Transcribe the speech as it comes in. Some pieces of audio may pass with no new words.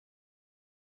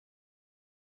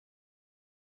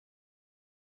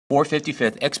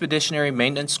455th Expeditionary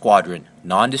Maintenance Squadron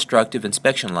Non-Destructive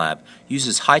Inspection Lab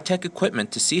uses high-tech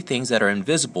equipment to see things that are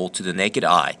invisible to the naked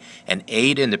eye and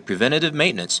aid in the preventative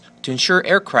maintenance to ensure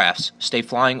aircrafts stay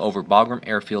flying over Bagram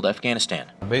Airfield,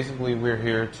 Afghanistan. Basically, we're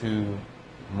here to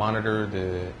monitor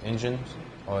the engines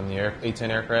on the A-10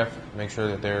 aircraft, make sure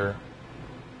that they're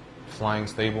flying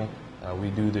stable. We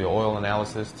do the oil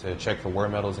analysis to check for wear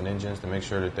metals in engines to make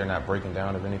sure that they're not breaking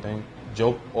down of anything.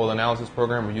 JOPE oil analysis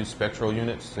program, we use spectral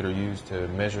units that are used to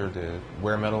measure the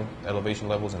wear metal elevation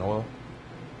levels in oil.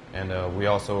 And we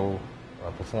also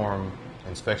perform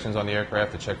inspections on the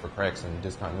aircraft to check for cracks and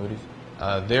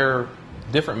discontinuities. There are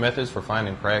different methods for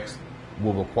finding cracks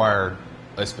will require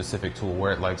a specific tool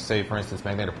where, like, say, for instance,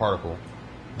 magnetic particle,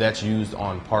 that's used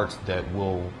on parts that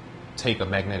will take a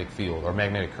magnetic field or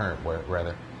magnetic current,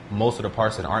 rather. Most of the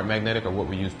parts that aren't magnetic are what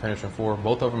we use penetrant for.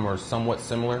 Both of them are somewhat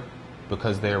similar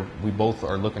because we both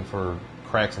are looking for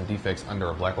cracks and defects under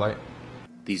a black light.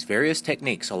 These various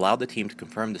techniques allow the team to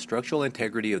confirm the structural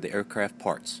integrity of the aircraft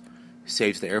parts,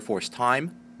 saves the Air Force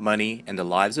time, money, and the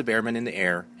lives of airmen in the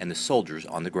air and the soldiers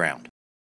on the ground.